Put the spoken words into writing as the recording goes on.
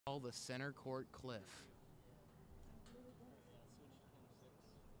All the center court cliff.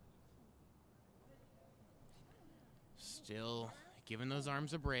 Still giving those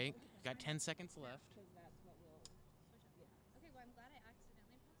arms a break. Got 10 seconds left.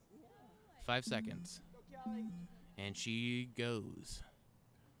 5 seconds. And she goes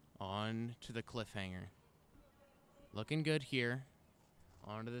on to the cliffhanger. Looking good here.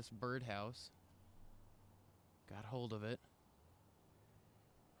 Onto this birdhouse. Got hold of it.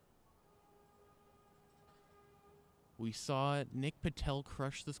 We saw Nick Patel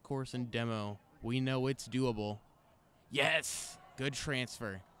crush this course in demo. We know it's doable. Yes! Good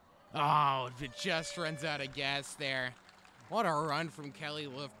transfer. Oh, it just runs out of gas there. What a run from Kelly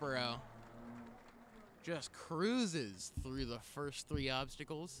Loughborough. Just cruises through the first 3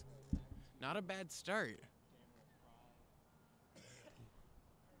 obstacles. Not a bad start.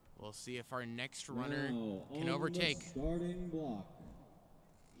 We'll see if our next runner can overtake. The starting block.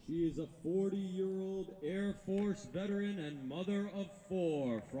 She is a 40-year-old Air Force veteran and mother of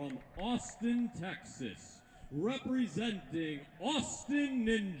 4 from Austin, Texas. Representing Austin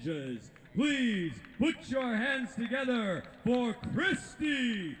Ninjas, please put your hands together for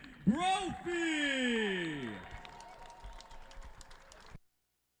Christy Brophy!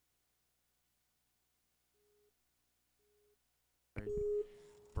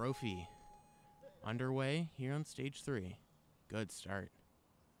 Brophy underway here on stage 3. Good start.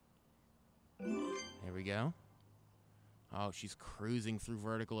 There we go. Oh, she's cruising through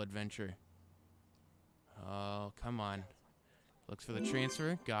vertical adventure. Oh, come on. Looks for the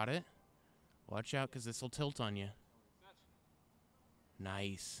transfer. Got it. Watch out, because this will tilt on you.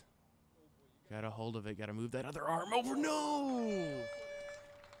 Nice. Got a hold of it. Got to move that other arm over. No!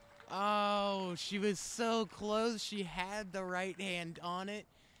 Oh, she was so close. She had the right hand on it.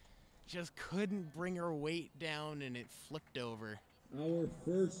 Just couldn't bring her weight down, and it flipped over. Our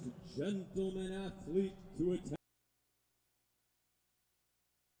first gentleman athlete to attend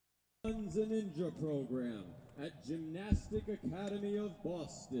the Ninja program at Gymnastic Academy of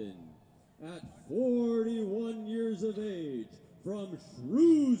Boston. At 41 years of age, from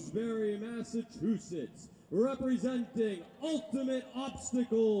Shrewsbury, Massachusetts, representing Ultimate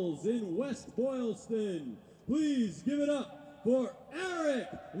Obstacles in West Boylston. Please give it up for Eric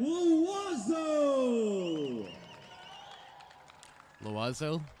Loazzo.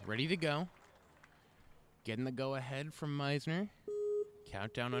 Loazzo ready to go. Getting the go-ahead from Meisner.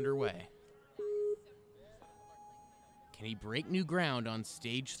 Countdown underway. Can he break new ground on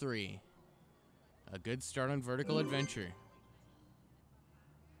stage 3? A good start on vertical adventure.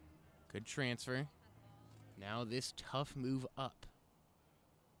 Good transfer. Now this tough move up.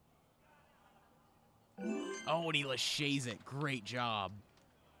 Oh, and he laches it. Great job.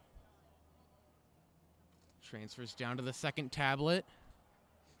 Transfers down to the second tablet.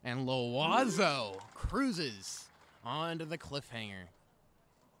 And Loazzo cruises onto the cliffhanger.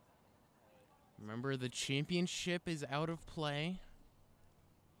 Remember, the championship is out of play.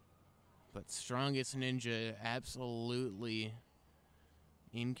 But Strongest Ninja absolutely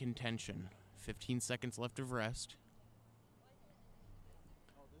in contention. 15 seconds left of rest.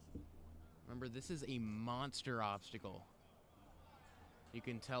 Remember, this is a monster obstacle. You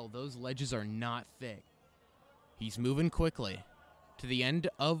can tell those ledges are not thick. He's moving quickly to the end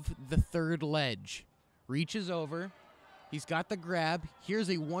of the 3rd ledge. Reaches over. He's got the grab. Here's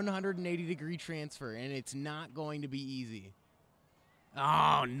a 180-degree transfer, and it's not going to be easy.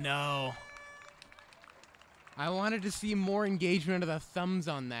 Oh, no. I wanted to see more engagement of the thumbs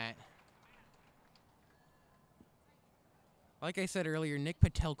on that. Like I said earlier, Nick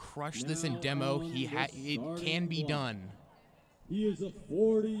Patel crushed this in demo. It can be done. He is a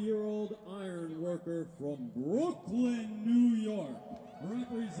 40-year-old iron worker from Brooklyn, New York,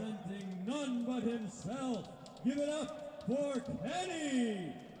 representing none but himself. Give it up for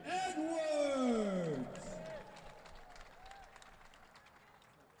Kenny Edwards.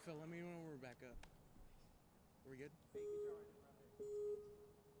 Phil, let me know when we're back up. Are we good?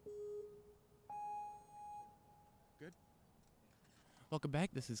 Good? Welcome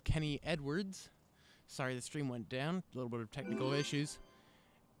back. This is Kenny Edwards. Sorry the stream went down. A little bit of technical issues.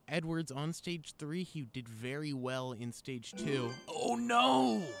 Edwards on stage 3. He did very well in stage 2. Oh,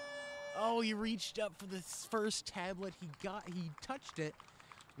 no! Oh, he reached up for this first tablet. He touched it,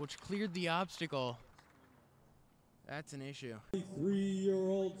 which cleared the obstacle. That's an issue.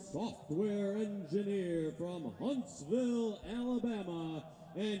 23-year-old software engineer from Huntsville, Alabama,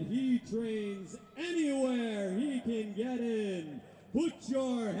 and he trains anywhere he can get in. Put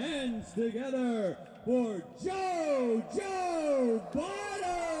your hands together for Joe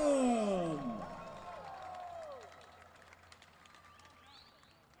Bottom!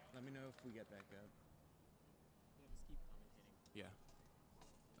 me know if we get back up. Yeah, just keep commentating.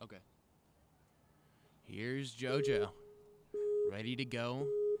 Yeah. Okay. Here's JoJo. Ready to go.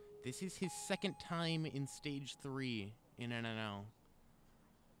 This is his second time in Stage 3 in NNL.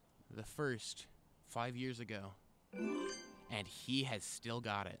 The first 5 years ago. And he has still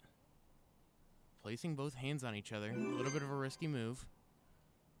got it. Placing both hands on each other. A little bit of a risky move.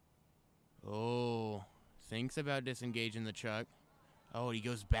 Oh, thinks about disengaging the chuck. Oh, he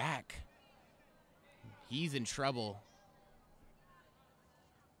goes back. He's in trouble.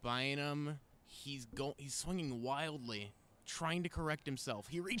 Bynum, he's swinging wildly, trying to correct himself.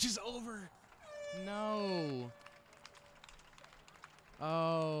 He reaches over. No.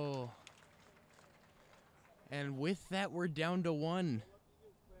 Oh. And with that, we're down to 1.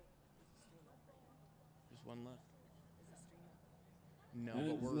 Just one left. No, but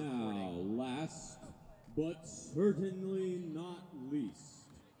And we're now, recording. last but certainly not least,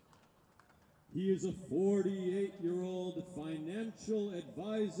 he is a 48-year-old financial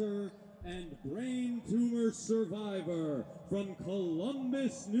advisor and brain tumor survivor from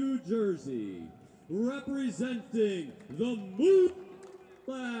Columbus, New Jersey, representing the Moot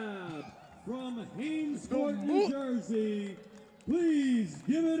Lab from Hainesport, New Jersey. Please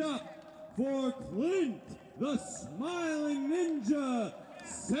give it up for Clint, the Smiling Ninja,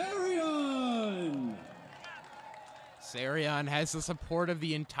 Sarion. Sarion has the support of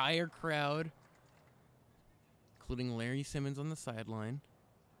the entire crowd, including Larry Simmons on the sideline.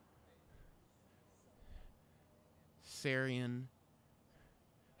 Sarion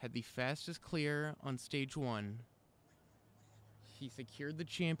had the fastest clear on Stage 1. He secured the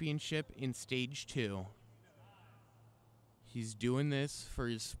championship in Stage 2. He's doing this for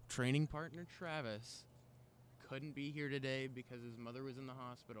his training partner, Travis. Couldn't be here today because his mother was in the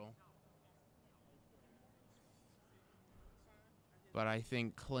hospital. But I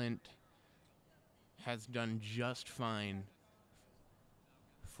think Clint has done just fine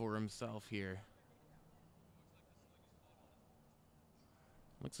for himself here.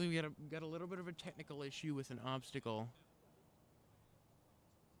 Looks like we got a little bit of a technical issue with an obstacle.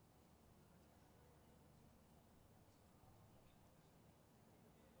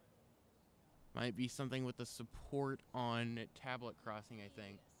 Might be something with the support on tablet crossing, I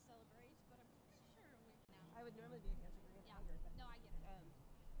think. Celebrate, but I'm sure we now. I would normally be a cancer green Yeah, hugger, but no, I get it.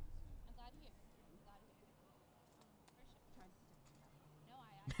 I'm glad to hear. I'm glad to hear. For sure. trying to stick to that. No,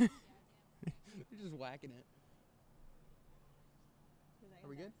 I They're just whacking it. 'Cause I Are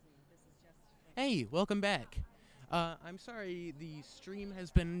we am good? vaccinated. This is just Hey, welcome back. I'm sorry the stream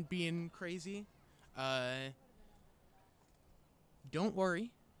has been being crazy. Don't worry.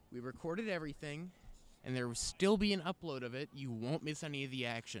 We recorded everything, and there will still be an upload of it. You won't miss any of the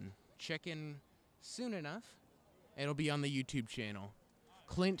action. Check in soon enough. It'll be on the YouTube channel.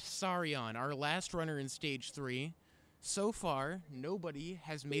 Clint Sarion, our last runner in Stage 3. So far, nobody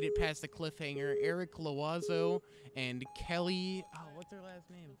has made it past the cliffhanger. Eric Loazo and Kelly, what's their last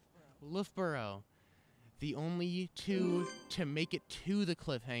name? Loughborough. The only two to make it to the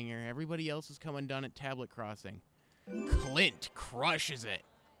cliffhanger. Everybody else has come undone at Tablet Crossing. Clint crushes it.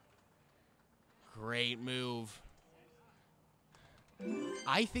 Great move.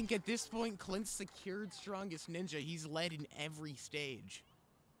 I think at this point, Clint's secured Strongest Ninja. He's led in every stage.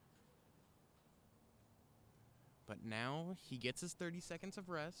 But now he gets his 30 seconds of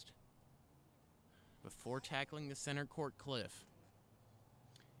rest before tackling the center court cliff.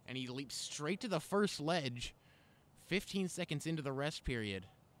 And he leaps straight to the first ledge 15 seconds into the rest period.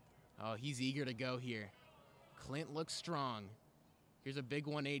 Oh, he's eager to go here. Clint looks strong. Here's a big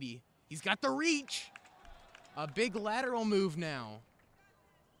 180. He's got the reach. A big lateral move now.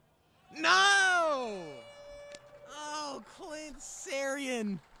 No! Oh, Clint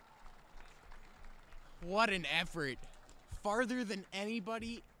Sarion. What an effort. Farther than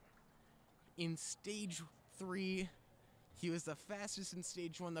anybody in Stage 3. He was the fastest in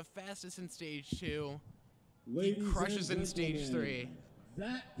Stage 1, the fastest in Stage 2. Ladies He crushes and in Stage gentlemen, 3.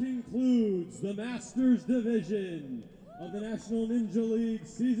 That concludes the Masters Division of the National Ninja League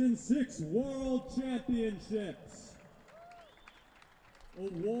Season 6 World Championships.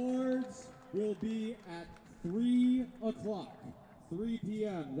 Awards will be at 3 o'clock, 3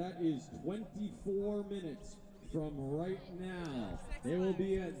 p.m. That is 24 minutes from right now. They will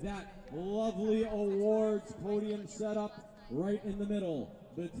be at that lovely awards podium setup right in the middle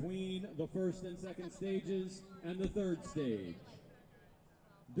between the first and second stages and the third stage.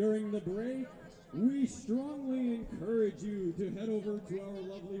 During the break, we strongly encourage you to head over to our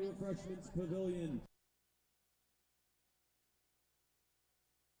lovely refreshments pavilion.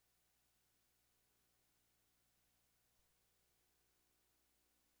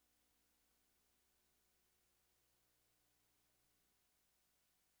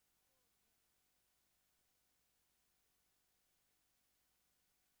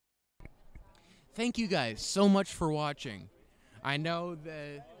 thank you guys so much for watching. I know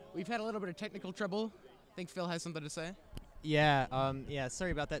that we've had a little bit of technical trouble. I think Phil has something to say. Yeah,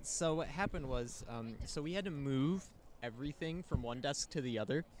 sorry about that. So what happened was, so we had to move everything from one desk to the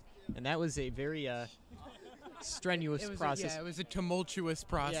other, and that was a very strenuous process. It was a tumultuous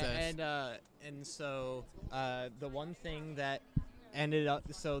process. Yeah, and so the one thing that ended up,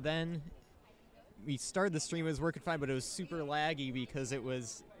 so then we started the stream, it was working fine, but it was super laggy because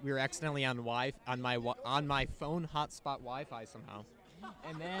we were accidentally on on my phone hotspot Wi-Fi somehow,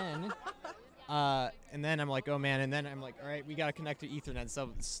 and then I'm like, oh man, and then I'm like, all right, we gotta connect to Ethernet.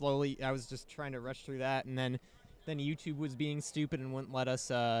 So slowly, I was just trying to rush through that, and then YouTube was being stupid and wouldn't let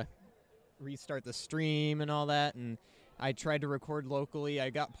us restart the stream and all that, and I tried to record locally.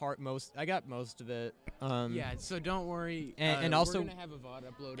 I got most of it. Yeah, so don't worry. And also, we're gonna have a VOD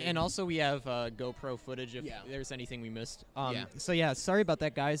uploaded. and also we have GoPro footage if Yeah. there's anything we missed. Yeah. So yeah, sorry about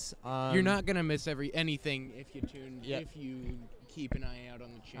that, guys. You're not gonna miss anything if you Yep. if you keep an eye out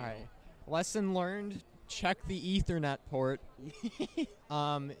on the channel. All right. Lesson learned. Check the Ethernet port.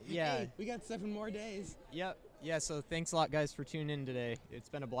 Yeah. Hey, we got 7 more days. Yep. Yeah. So thanks a lot, guys, for tuning in today. It's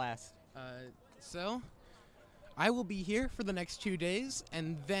been a blast. So, I will be here for the next 2 days,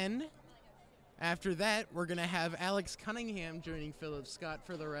 and then after that, we're gonna have Alex Cunningham joining Philip Scott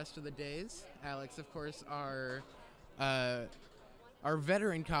for the rest of the days. Alex, of course, our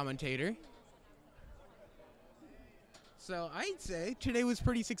veteran commentator. So I'd say today was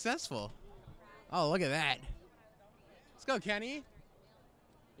pretty successful. Oh, look at that! Let's go, Kenny.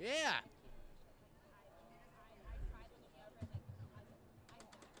 Yeah.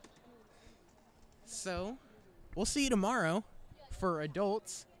 So, we'll see you tomorrow for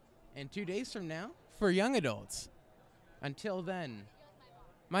adults, and 2 days from now for young adults. Until then,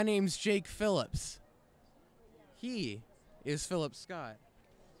 my name's Jake Phillips. He is Philip Scott.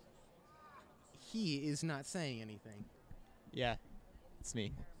 He is not saying anything. Yeah. It's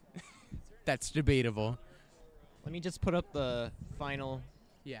me. That's debatable. Let me just put up the final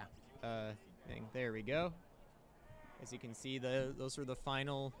Yeah. thing. There we go. As you can see, those are the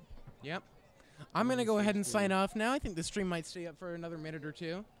final. Yep. I'm going to go ahead and sign off now. I think the stream might stay up for another minute or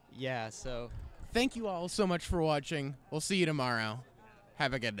two. Yeah. So. Thank you all so much for watching. We'll see you tomorrow.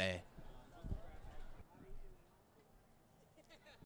 Have a good day.